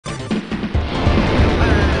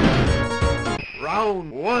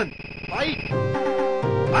Round one, fight!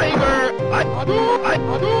 Tiger! Tiger!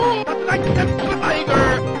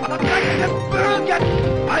 Get!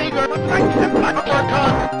 Tiger!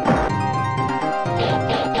 Uppercut!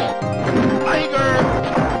 Tiger!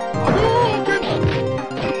 Hadouken!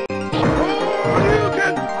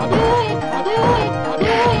 Hadouken! Hadouken!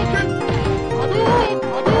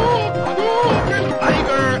 Hadouken!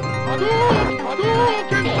 Tiger!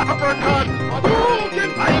 Hadouken! Uppercut! Hadouken!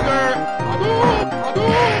 Tiger!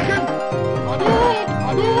 Hadouken!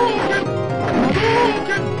 Hadouken! Hadouken!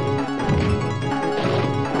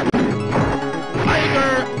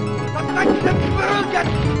 Tiger! Get!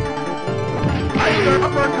 Tiger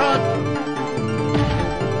uppercut!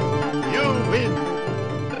 You win!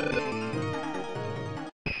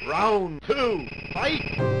 Round two, fight!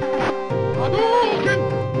 Hadouken!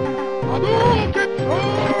 Hadouken!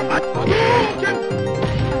 Hadouken!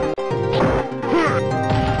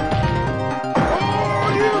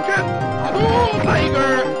 Hadouken!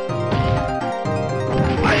 Tiger!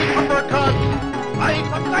 Uppercut!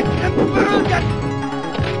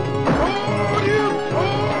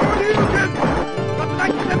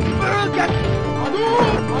 Get!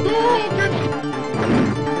 Hadouken!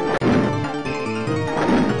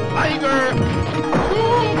 Tiger!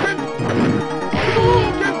 Hadouken!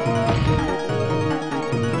 Hadouken!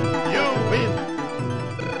 You win!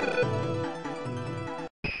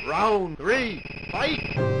 Round three, fight!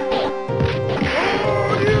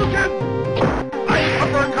 Hadouken!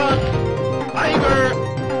 Uppercut! Tiger!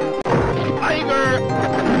 Tiger!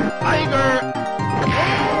 Tiger!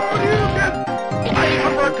 Hadouken!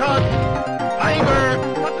 Uppercut! Tiger!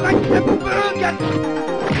 Get!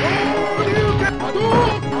 Hadouken!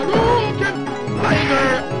 Hadouken! Tiger!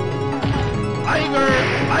 Tiger!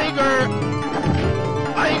 Tiger!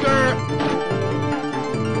 Tiger!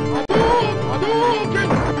 Hadouken!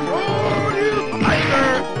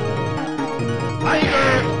 Tiger!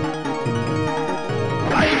 Tiger!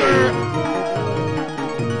 Tiger!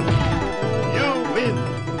 You win!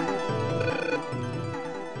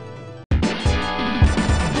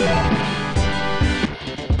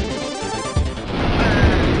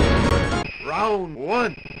 Round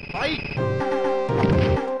one, fight!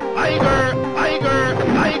 Tiger! Tiger!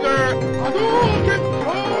 Tiger! Hadouken!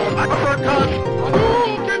 Uppercut!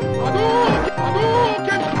 Hadouken! Hadouken!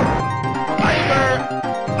 Hadouken! Tiger!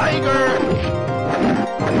 Tiger!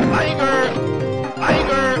 Tiger!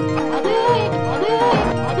 Tiger! Hadouken!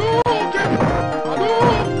 Hadouken!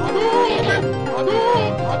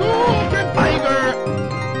 Hadouken! Tiger!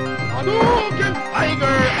 Hadouken!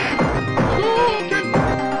 Tiger! Hadouken!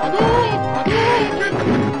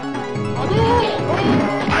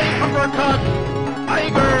 Uppercut!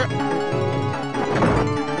 Tiger!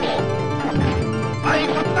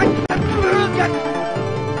 Get!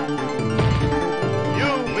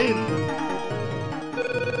 You win!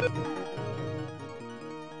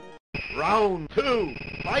 Round two,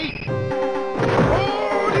 fight!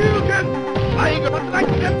 Hadouken! Tiger!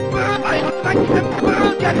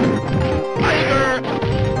 Get! Tiger!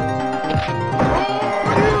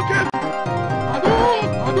 Hadouken!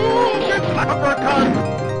 Hadouken! Uppercut!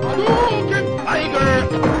 Hadouken! Tiger!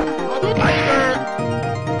 Tiger!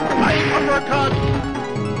 Uppercut!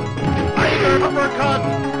 Tiger! Uppercut!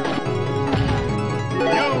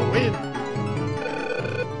 You win!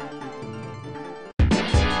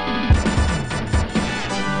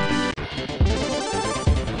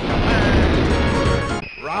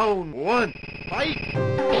 Round one, fight!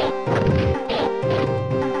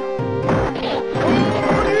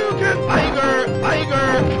 Hadouken! Tiger! Tiger!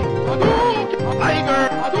 Hadouken! Tiger!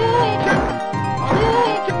 Hadouken!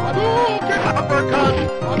 Hadouken! Hadouken! Uppercut!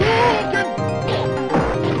 Hadouken!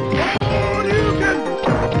 Hadouken!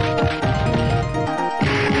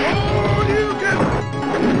 Hadouken!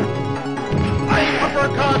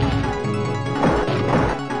 Uppercut!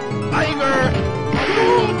 Tiger!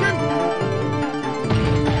 Hadouken!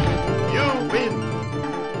 You win!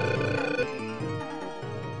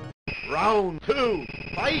 Round two,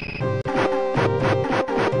 fight!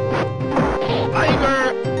 Tiger!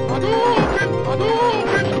 Hadouken!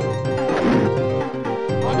 Hadouken!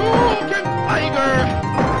 Hadouken! Tiger!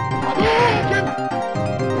 Hadouken!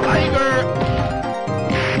 Tiger!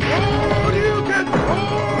 Hadouken!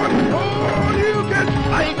 Hadouken!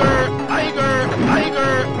 Tiger! Tiger!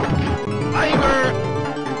 Tiger! Tiger!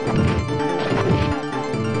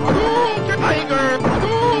 Hadouken! Tiger!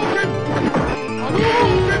 Hadouken!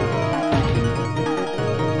 Hadouken!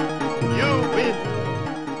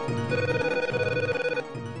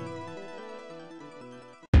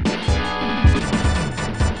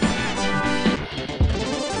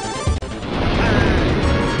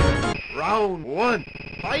 Round one,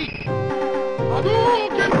 fight!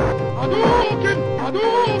 Hadouken! Hadouken!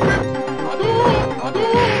 Hadouken! Hadouken!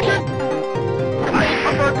 Hadouken! I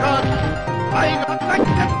uppercut! I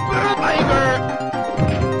Tiger!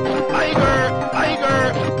 Tiger! Tiger!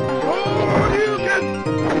 Hadouken!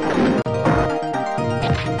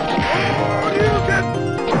 Hadouken! Hadouken!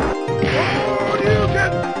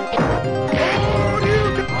 Hadouken!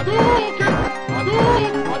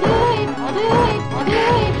 Hadouken!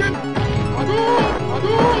 Hadouken! Hadouken!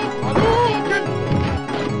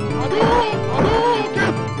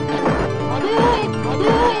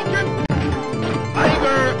 Hadouken!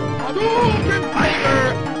 Tiger! Hadouken! Tiger!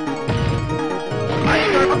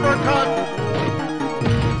 Tiger uppercut!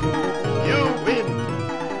 You win!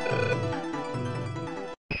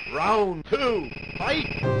 Round two,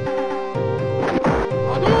 fight!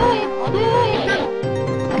 Hadouken! Hadouken!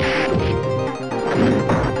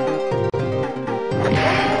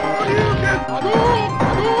 Hadouken!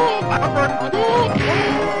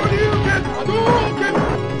 Hadouken! Hadouken!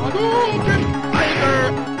 Hadouken! Tiger!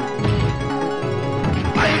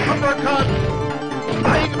 Tiger uppercut!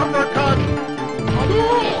 Tiger uppercut!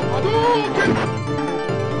 Hadouken!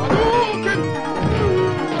 Hadouken!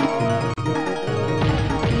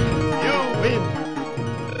 You win!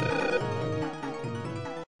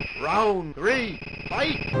 Round three,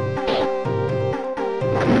 fight!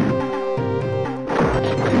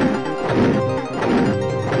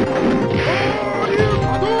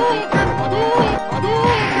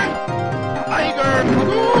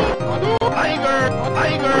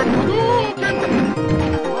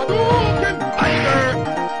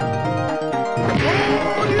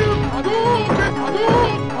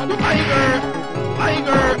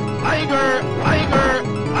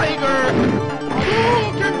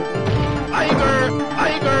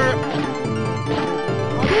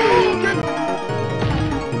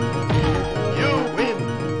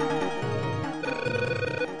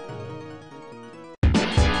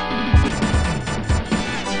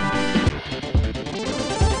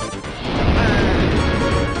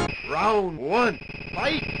 Round one,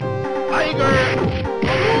 fight! Tiger!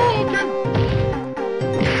 Hadouken!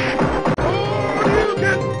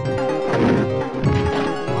 Hadouken!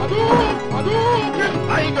 Hadouken!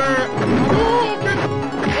 Tiger! Hadouken!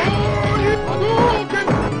 Hadouken!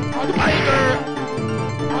 Tiger!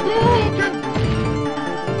 Hadouken!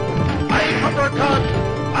 Tiger uppercut!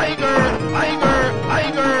 Tiger! Tiger!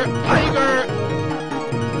 Tiger!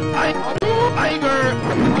 Tiger! Tiger!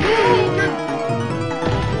 Hadouken!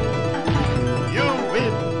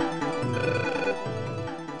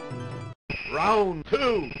 Round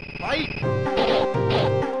two, fight!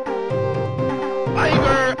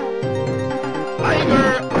 Tiger! Tiger!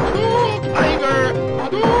 Tiger! Tiger!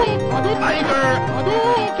 Tiger!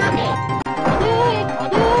 Hadouken!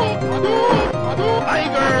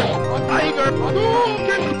 Tiger! Tiger!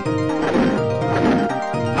 Hadouken!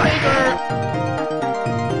 Tiger!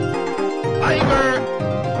 Tiger!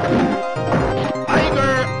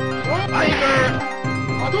 Tiger! Tiger!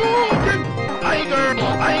 Hadouken! Tiger!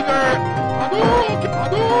 Tiger! Hadouken!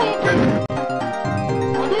 Hadouken!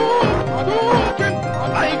 Hadouken!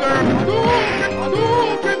 Tiger!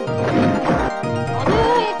 Hadouken! Hadouken!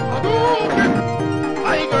 Hadouken!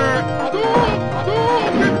 Tiger!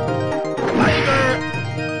 Hadouken! Tiger!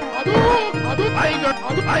 Tiger!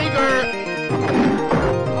 Tiger!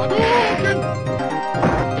 Hadouken!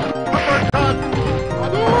 Uppercut!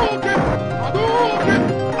 Hadouken! Hadouken!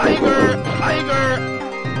 Tiger! Tiger!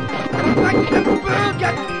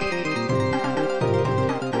 Get!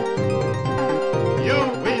 You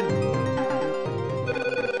win!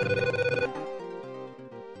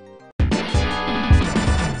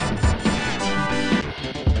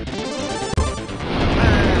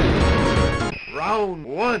 Round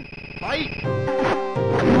one, fight!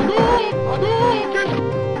 Hadouken!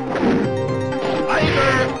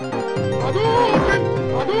 Tiger! Hadouken!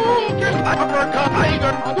 Hadouken! Uppercut!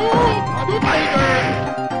 Tiger! Hadouken! Tiger!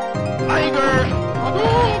 Tiger!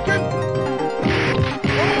 Hadouken!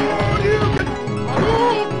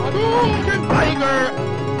 Hadouken! Tiger!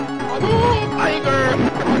 Tiger!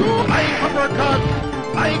 Tiger! Uppercut!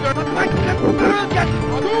 Tiger! Hadouken!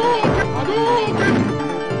 Hadouken! Hadouken!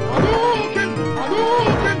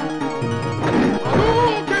 Hadouken!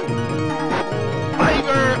 Hadouken!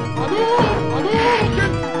 Tiger!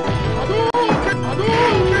 Hadouken! Hadouken!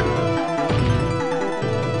 Hadouken!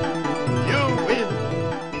 You win!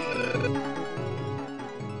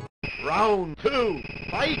 Round two,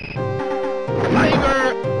 fight! Tiger!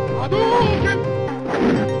 Hadouken!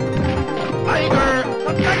 Tiger!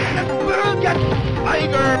 Tiger!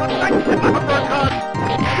 Uppercut!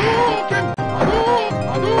 Hadouken!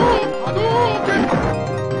 Hadouken! Hadouken!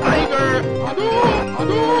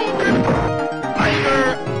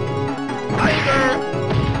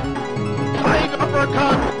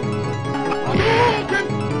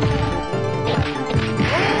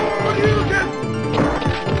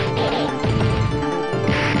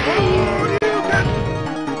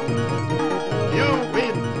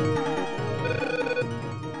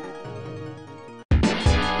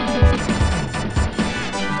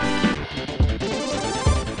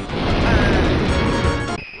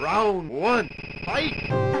 Round 1, fight!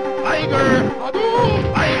 Tiger!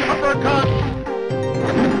 Hadouken! Tiger uppercut!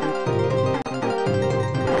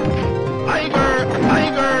 Tiger!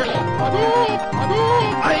 Tiger! Hadouken!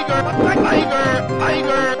 Hadouken! Tiger! Tiger!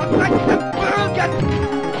 Tiger! Tiger! Burget!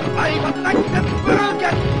 Tiger! Tiger!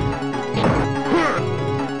 Burget!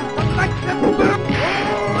 Tiger! Burget!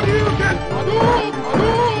 Hadouken! Hadouken!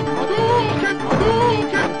 Hadouken!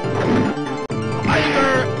 Hadouken!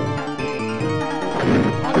 Tiger!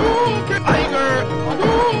 Hadouken! Tiger!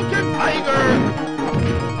 Hadouken! Tiger!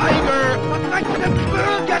 Tiger! Tiger!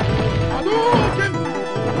 Burget! Hadouken!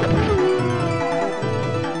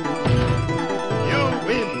 You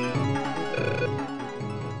win!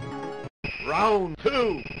 Round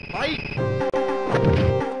 2, fight!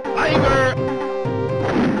 Tiger!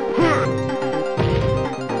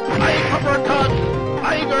 Tiger uppercut!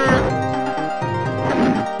 Tiger!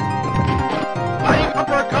 Tiger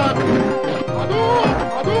uppercut! Hadouken!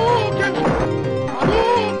 Hadouken!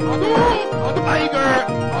 Hadouken! Hadouken! Tiger!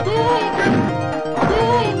 Hadouken!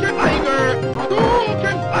 Hadouken! Tiger!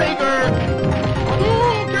 Hadouken! Tiger!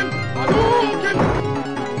 Hadouken! Hadouken!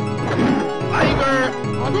 Tiger!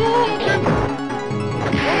 Hadouken!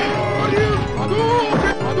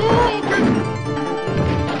 Hadouken! Hadouken! Hadouken!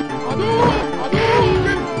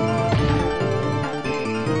 Hadouken!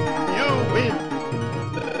 You win!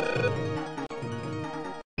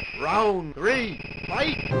 Round 3,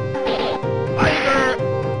 fight! Tiger!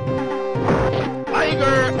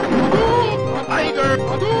 Tiger! Hadouken! Tiger!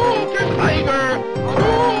 Hadouken! Tiger!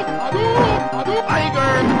 Hadouken! Hadouken!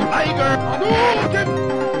 Tiger! Tiger! Hadouken!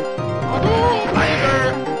 Hadouken! Tiger!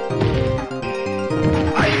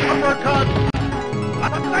 Tiger uppercut!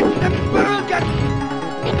 Tiger! Burget!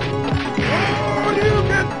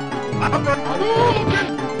 Hadouken! Hadouken!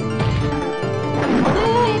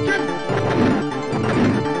 Hadouken!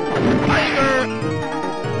 Tiger!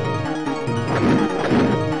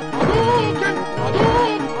 Hadouken! Hadouken!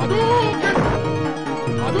 Hadouken!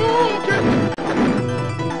 Hadouken! Hadouken!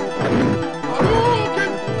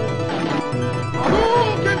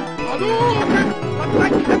 Hadouken! Hadouken! Hadouken!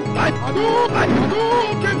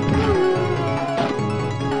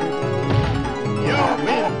 You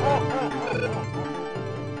win!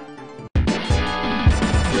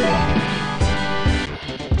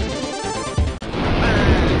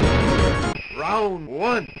 Round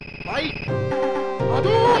 1, fight!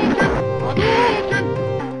 Hadouken! Hadouken!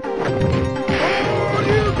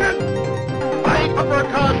 Hadouken! Tiger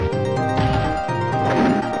uppercut!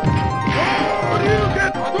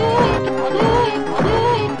 Hadouken! Hadouken! Hadouken!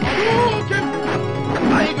 Hadouken!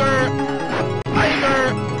 Tiger! Tiger!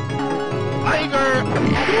 Tiger!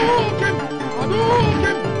 Hadouken!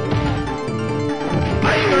 Hadouken!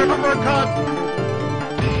 Tiger uppercut!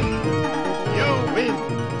 You win!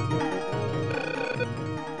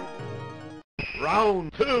 Round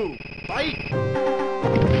 2, fight!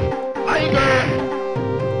 Tiger!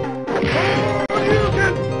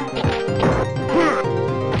 Hadouken! Hadouken!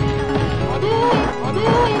 Hadouken!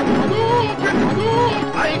 Hadouken! Hadouken!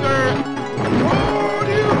 Tiger!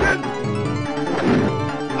 Hadouken!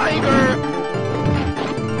 Tiger!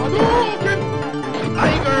 Hadouken!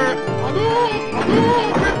 Tiger! Hadouken!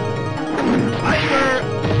 Hadouken! Tiger!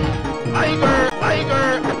 Tiger! Tiger!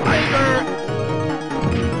 Tiger!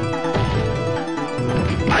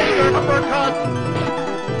 Tiger uppercut!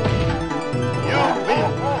 You win!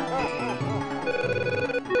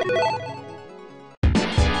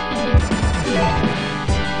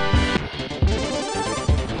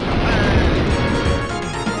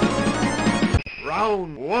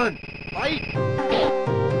 Round 1, fight!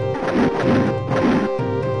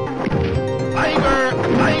 Tiger!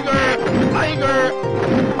 Tiger! Tiger!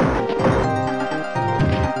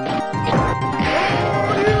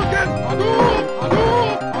 Hadouken! Hadouken!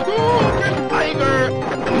 Hadouken! Tiger!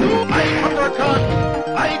 Tiger uppercut!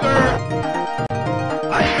 Tiger!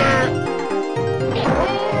 Tiger!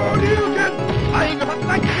 Hadouken! Tiger!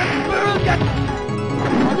 Tiger! Burget!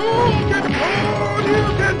 Hadouken!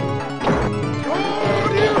 Hadouken!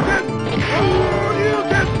 Hadouken!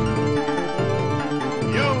 Hadouken!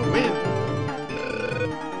 You win!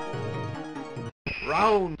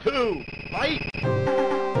 Round 2, fight!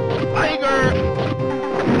 Tiger!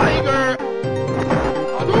 Tiger!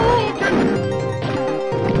 Hadouken!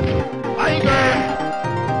 Tiger!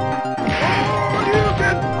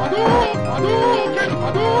 Hadouken! Hadouken! Hadouken! Hadouken!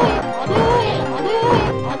 Hadouken!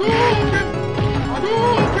 Hadouken! Hadouken!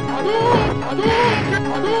 Hadouken!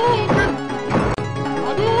 Hadouken!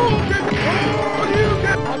 Hadouken!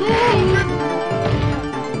 Hadouken! Hadouken!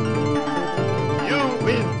 You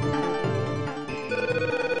win!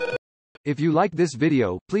 If you like this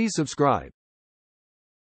video, please subscribe.